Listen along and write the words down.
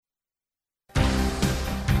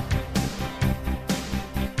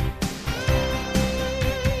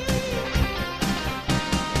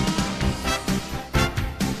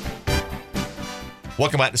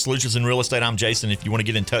Welcome back to Solutions in Real Estate. I'm Jason. If you want to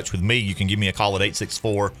get in touch with me, you can give me a call at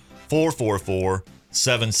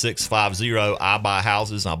 864-444-7650. I buy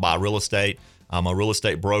houses. I buy real estate. I'm a real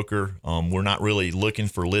estate broker. We're not really looking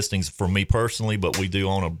for listings for me personally, but we do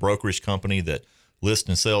own a brokerage company that lists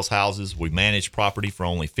and sells houses. We manage property for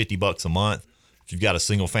only $50 a month. If you've got a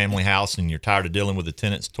single family house and you're tired of dealing with the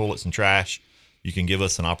tenants, toilets, and trash, you can give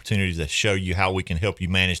us an opportunity to show you how we can help you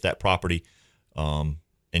manage that property.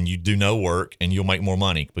 And you do no work and you'll make more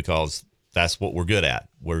money because that's what we're good at.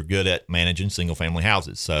 We're good at managing single family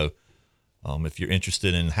houses. So if you're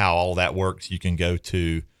interested in how all that works, you can go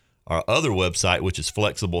to our other website, which is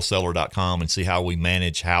flexibleseller.com, and see how we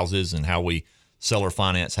manage houses and how we seller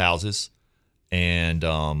finance houses and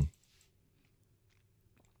learn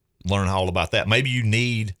all about that. Maybe you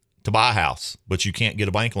need to buy a house, but you can't get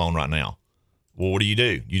a bank loan right now. Well, what do?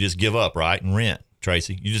 You just give up, right? And rent.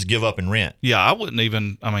 Tracy, you just give up and rent. Yeah, I wouldn't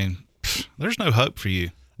even, there's no hope for you.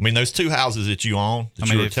 I mean, those two houses that you own,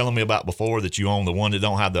 you were telling me about before, that you own, the one that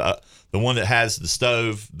don't have the one that has the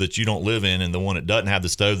stove that you don't live in, and the one that doesn't have the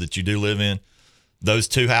stove that you do live in, those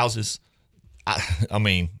two houses, I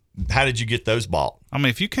mean, how did you get those bought? I mean,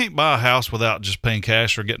 if you can't buy a house without just paying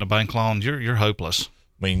cash or getting a bank loan, you're hopeless.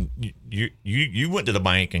 I mean, you went to the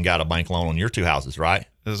bank and got a bank loan on your two houses, right?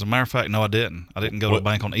 As a matter of fact, no, I didn't. I didn't go to a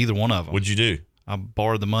bank on either one of them. What'd you do? I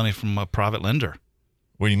borrowed the money from a private lender.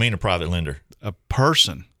 What do you mean a private lender? A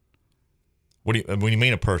person. What do you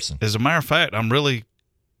mean a person? As a matter of fact, one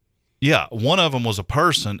of them was a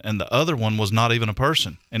person and the other one was not even a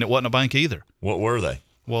person, and it wasn't a bank either. What were they?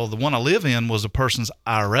 Well, the one I live in was a person's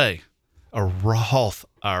IRA, a Roth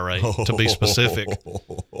IRA to be specific.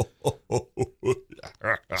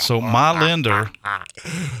 So my lender,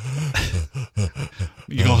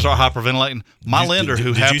 you're going to start hyperventilating. My lender,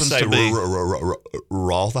 who happens to be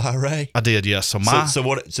Roth IRA? I did, yes.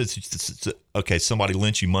 Okay, somebody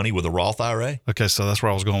lent you money with a Roth IRA? Okay, so that's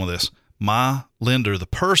where I was going with this. My lender, the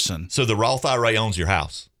person. So the Roth IRA owns your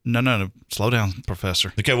house? No. Slow down,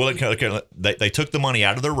 Professor. Okay. They took the money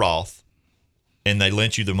out of their Roth and they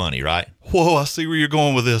lent you the money, right? Whoa, I see where you're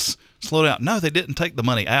going with this. Slow down. No, they didn't take the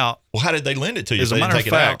money out. Well, how did they lend it to you? As a matter of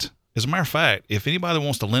fact, if anybody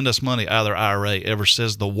wants to lend us money out of their IRA ever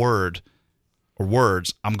says the word or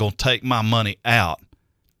words, I'm going to take my money out,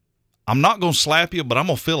 I'm not going to slap you, but I'm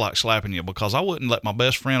going to feel like slapping you, because I wouldn't let my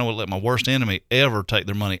best friend, I wouldn't let my worst enemy ever take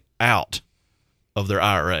their money out of their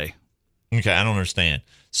IRA. Okay, I don't understand.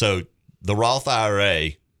 So the Roth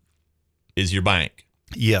IRA is your bank?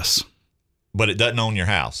 Yes. But it doesn't own your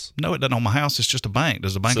house? No, it doesn't own my house. It's just a bank.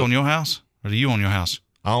 Does the bank own your house, or do you own your house?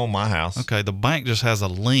 I own my house. Okay, the bank just has a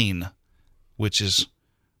lien, which is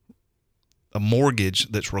a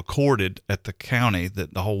mortgage that's recorded at the county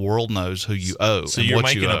that the whole world knows who you owe. So you're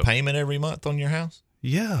making a payment every month on your house?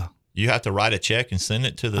 Yeah. You have to write a check and send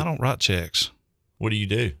it to the... I don't write checks. What do you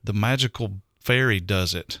do? The magical fairy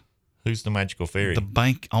does it. Who's the magical fairy? The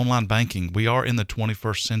bank, online banking. We are in the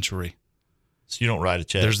 21st century. So you don't write a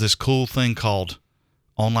check? There's this cool thing called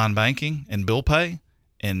online banking and bill pay.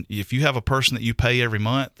 And if you have a person that you pay every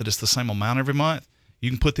month, that it's the same amount every month, you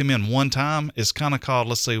can put them in one time. It's kind of called,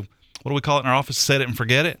 let's see, what do we call it in our office? Set it and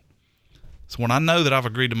forget it. So when I know that I've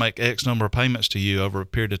agreed to make X number of payments to you over a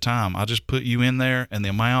period of time, I just put you in there and the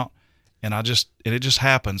amount, and it just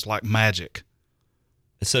happens like magic.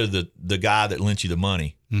 So the guy that lent you the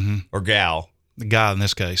money, or gal, the guy in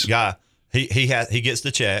this case, he gets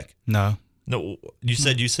the check. No, you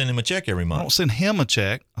said you send him a check every month. I don't send him a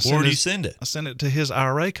check. Where do you send it? I send it to his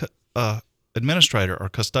IRA administrator or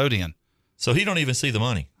custodian. So he don't even see the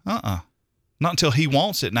money. Not until he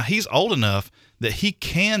wants it. Now he's old enough that he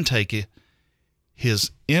can take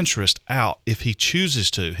his interest out if he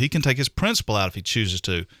chooses to. He can take his principal out if he chooses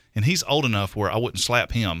to, and he's old enough where I wouldn't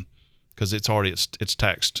slap him because it's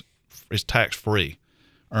tax free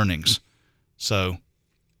earnings. So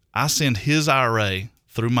I send his IRA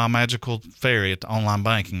through my magical fairy at the online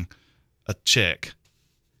banking a check,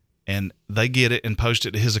 and they get it and post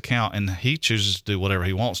it to his account, and he chooses to do whatever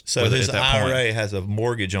he wants. So his IRA has a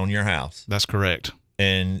mortgage on your house. That's correct.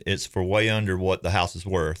 And it's for way under what the house is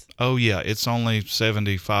worth. Oh, yeah. It's only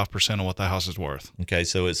 75% of what the house is worth. Okay,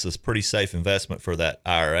 so it's a pretty safe investment for that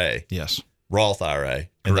IRA. Yes. Roth IRA.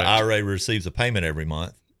 And the IRA receives a payment every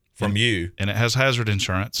month from you. And it has hazard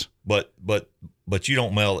insurance. But you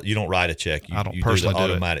don't write a check. I don't you personally do the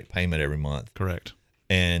automatic payment every month. Correct.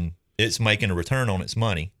 And it's making a return on its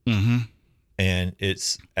money. Mm-hmm. And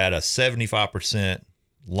it's at a 75%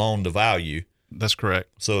 loan to value. That's correct.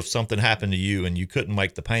 So if something happened to you and you couldn't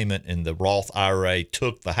make the payment and the Roth IRA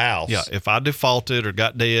took the house. Yeah, if I defaulted or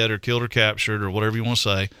got dead or killed or captured or whatever you want to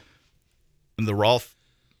say, and the Roth,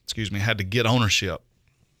 had to get ownership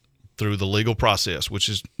through the legal process, which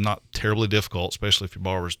is not terribly difficult, especially if your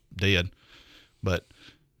borrower's dead. But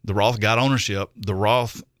the Roth got ownership.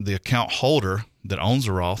 The account holder that owns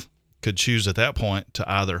the Roth could choose at that point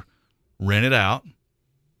to either rent it out,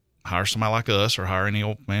 hire somebody like us, or hire any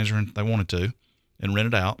old manager they wanted to and rent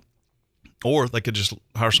it out, or they could just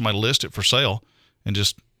hire somebody to list it for sale and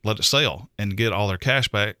just let it sell and get all their cash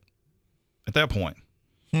back at that point.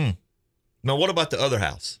 Now, what about the other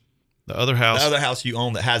house? The other house You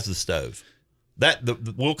own that has the stove.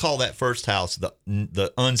 We'll call that first house the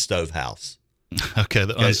unstove house. Okay,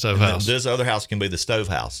 the unstove house. This other house can be the stove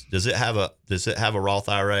house. Does it have a Roth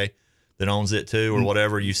IRA that owns it too, or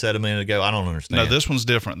whatever you said a minute ago? I don't understand. No, this one's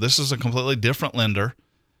different. This is a completely different lender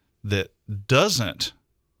that doesn't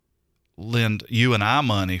lend you and I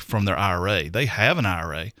money from their IRA. They have an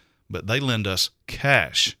IRA, but they lend us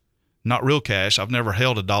cash, not real cash. I've never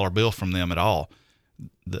held a dollar bill from them at all.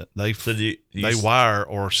 They wire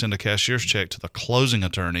or send a cashier's check to the closing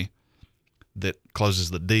attorney that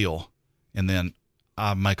closes the deal, and then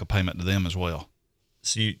I make a payment to them as well.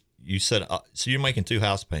 So you said so you're making 2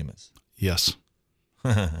 house payments. Yes.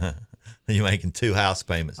 You're making 2 house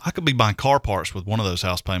payments. I could be buying car parts with one of those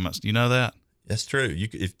house payments. Do you know that? That's true. You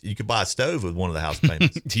could buy a stove with one of the house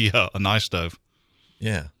payments. Yeah, a nice stove.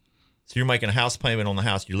 Yeah. So you're making a house payment on the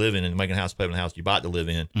house you live in and making a house payment on the house you bought to live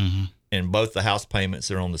in. Mm-hmm. And both the house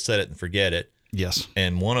payments are on the set it and forget it. Yes.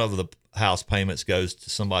 And one of the house payments goes to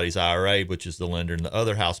somebody's IRA, which is the lender, and the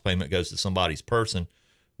other house payment goes to somebody's person,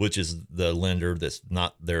 which is the lender that's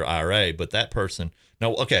not their IRA. But that person,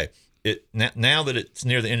 now that it's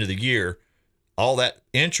near the end of the year, all that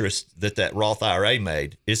interest that Roth IRA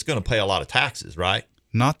made, it's going to pay a lot of taxes, right?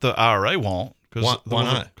 Not the IRA won't. Why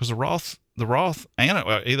not? Because the Roth, and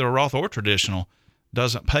either a Roth or traditional,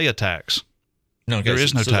 doesn't pay a tax. No, there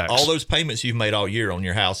is no tax. All those payments you've made all year on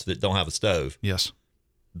your house that don't have a stove, yes,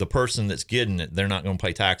 the person that's getting it, they're not going to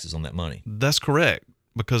pay taxes on that money. That's correct,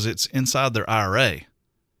 because it's inside their IRA.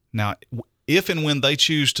 Now, if and when they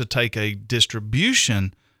choose to take a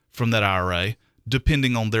distribution from that IRA,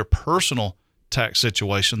 depending on their personal tax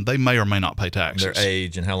situation, they may or may not pay taxes. Their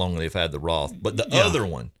age and how long they've had the Roth. But the other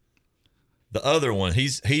one,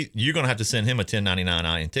 you're going to have to send him a 1099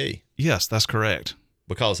 INT. Yes, that's correct.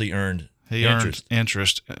 Because he earned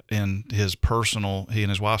interest in he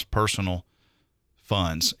and his wife's personal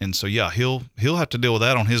funds. And so, yeah, he'll have to deal with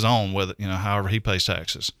that on his own, however he pays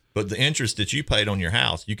taxes. But the interest that you paid on your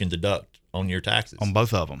house, you can deduct on your taxes. On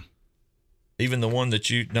both of them. Even the one that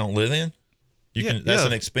you don't live in? That's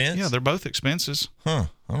an expense? Yeah, they're both expenses. Huh.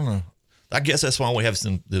 I don't know. I guess that's why we have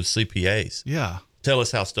the CPAs. Yeah. Tell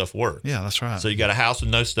us how stuff works. Yeah, that's right. So you got a house with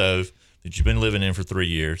no stove that you've been living in for 3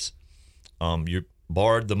 years. You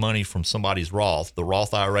borrowed the money from somebody's Roth. The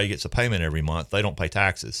Roth IRA gets a payment every month. They don't pay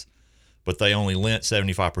taxes, but they only lent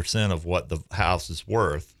 75% of what the house is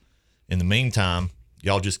worth. In the meantime,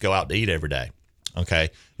 y'all just go out to eat every day. Okay.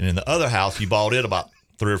 And in the other house, you bought it about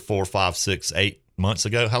 3 or 4, 5, 6, 8 months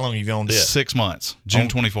ago. How long have you owned it? 6 months. June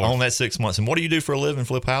 24th. On that 6 months. And what do you do for a living?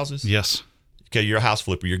 Flip houses? Yes. Okay, you're a house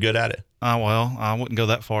flipper. You're good at it. Well, I wouldn't go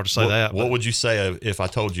that far to say that. What would you say if I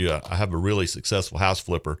told you I have a really successful house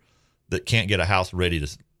flipper that can't get a house ready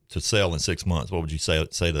to sell in 6 months? What would you say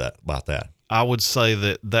to that about that? I would say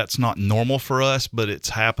that that's not normal for us, but it's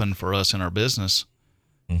happened for us in our business.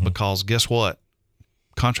 Mm-hmm. Because guess what?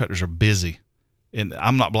 Contractors are busy. And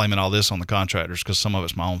I'm not blaming all this on the contractors because some of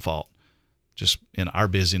it's my own fault. Just in our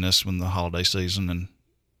busyness when the holiday season and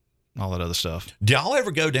all that other stuff. Do y'all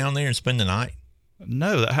ever go down there and spend the night?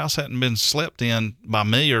 No, that house hadn't been slept in by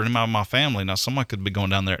me or anybody in my family. Now, somebody could be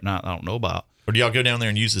going down there at night I don't know about. Or do y'all go down there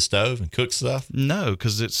and use the stove and cook stuff? No,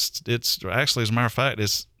 because it's actually, as a matter of fact,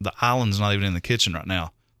 the island's not even in the kitchen right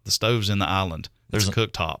now. The stove's in the island. There's a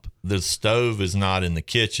cooktop. The stove is not in the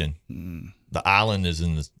kitchen. The island is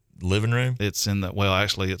in the living room. It's in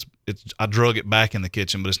actually it's I drug it back in the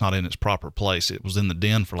kitchen, but it's not in its proper place. It was in the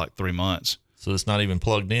den for like 3 months. So it's not even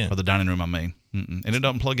plugged in. Or the dining room, I mean. Mm-mm. And it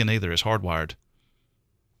doesn't plug in either. It's hardwired.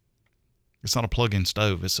 It's not a plug-in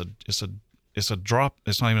stove. It's a drop.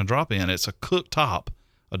 It's not even a drop-in. It's a cooktop,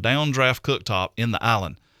 a downdraft cooktop in the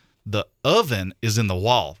island. The oven is in the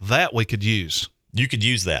wall. That we could use. You could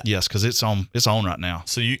use that. Yes, because it's on right now.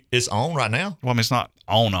 So it's on right now? Well, I mean, it's not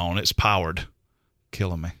on. It's powered.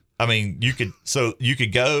 Killing me. I mean, you could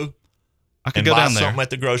go. I could go down there. Something at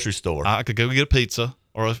the grocery store. I could go get a pizza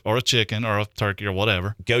or a chicken or a turkey or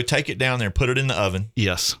whatever. Go take it down there, put it in the oven.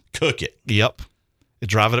 Yes. Cook it. Yep.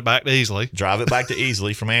 Drive it back to Easley. Drive it back to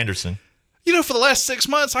Easley from Anderson. For the last 6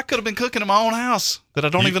 months, I could have been cooking in my own house that I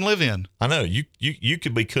don't even live in. I know. You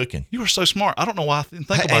could be cooking. You are so smart. I don't know why I didn't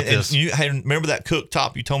think about this. Remember that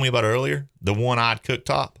cooktop you told me about earlier? The one-eyed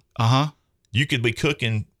cooktop? You could be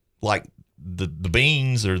cooking like the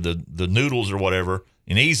beans or the noodles or whatever,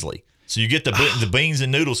 and easily. So you get the beans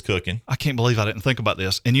and noodles cooking. I can't believe I didn't think about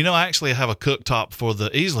this. And I actually have a cooktop for the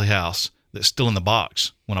Easley house that's still in the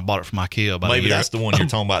box when I bought it from IKEA about a year. Maybe that's the one you're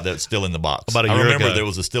talking about that's still in the box. About a year ago. I remember there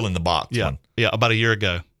was a still in the box one. Yeah, about a year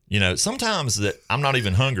ago. Sometimes that I'm not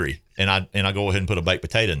even hungry, and I go ahead and put a baked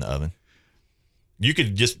potato in the oven. You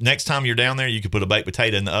could just, next time you're down there, you could put a baked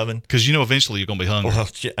potato in the oven. Because eventually you're going to be hungry. Well,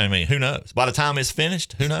 I mean, who knows? By the time it's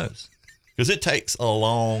finished, who knows? Because it takes a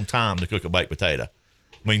long time to cook a baked potato.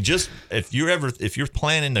 I mean, just if you're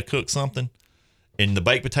planning to cook something and the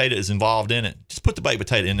baked potato is involved in it, just put the baked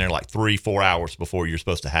potato in there like 3-4 hours before you're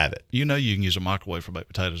supposed to have it. You can use a microwave for baked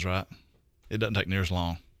potatoes, right? It doesn't take near as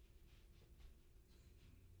long.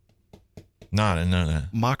 No, I didn't know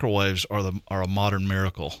that. Microwaves are a modern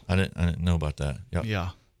miracle. I didn't know about that. Yeah.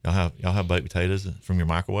 Y'all have baked potatoes from your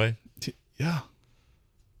microwave? Yeah.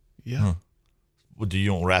 Huh. Well, do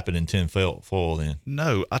you don't wrap it in tin foil then?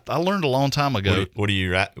 No, I learned a long time ago. What do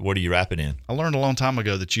you wrap it in? I learned a long time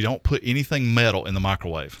ago that you don't put anything metal in the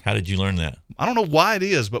microwave. How did you learn that? I don't know why it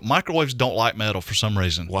is, but microwaves don't like metal for some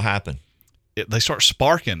reason. What happened? They start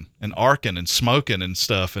sparking and arcing and smoking and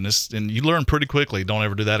stuff, and you learn pretty quickly. Don't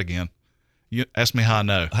ever do that again. You ask me how I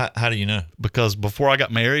know. How do you know? Because before I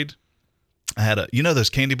got married, I had those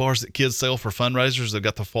candy bars that kids sell for fundraisers. They've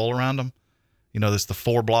got the foil around them. That's the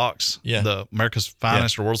 4 blocks. Yeah. The America's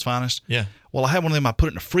Finest or World's Finest. Yeah. Well, I had one of them. I put it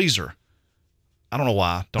in the freezer. I don't know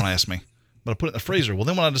why. Don't ask me. But I put it in the freezer. Well,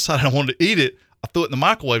 then when I decided I wanted to eat it, I threw it in the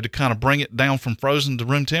microwave to kind of bring it down from frozen to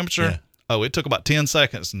room temperature. Yeah. Oh, it took about 10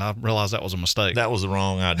 seconds, and I realized that was a mistake. That was the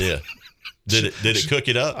wrong idea. Did it cook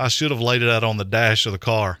it up? I should have laid it out on the dash of the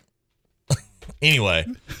car. Anyway,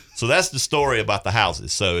 so that's the story about the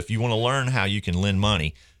houses. So if you want to learn how you can lend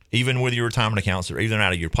money, even with your retirement accounts or even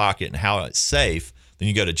out of your pocket, and how it's safe, then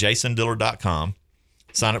you go to jasondiller.com,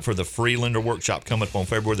 sign up for the free lender workshop coming up on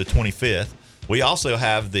February the 25th. We also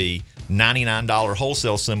have the $99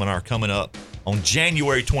 wholesale seminar coming up on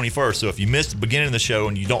January 21st. So if you missed the beginning of the show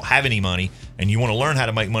and you don't have any money and you want to learn how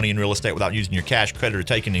to make money in real estate without using your cash, credit, or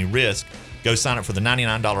taking any risk, go sign up for the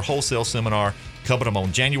 $99 wholesale seminar coming up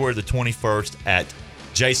on January the 21st at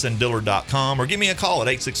jasondiller.com, or give me a call at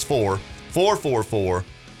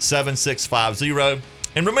 864-444-7650.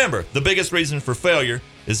 And remember, the biggest reason for failure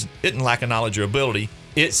isn't lack of knowledge or ability,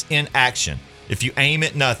 it's inaction. If you aim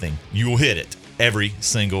at nothing, you will hit it every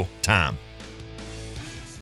single time.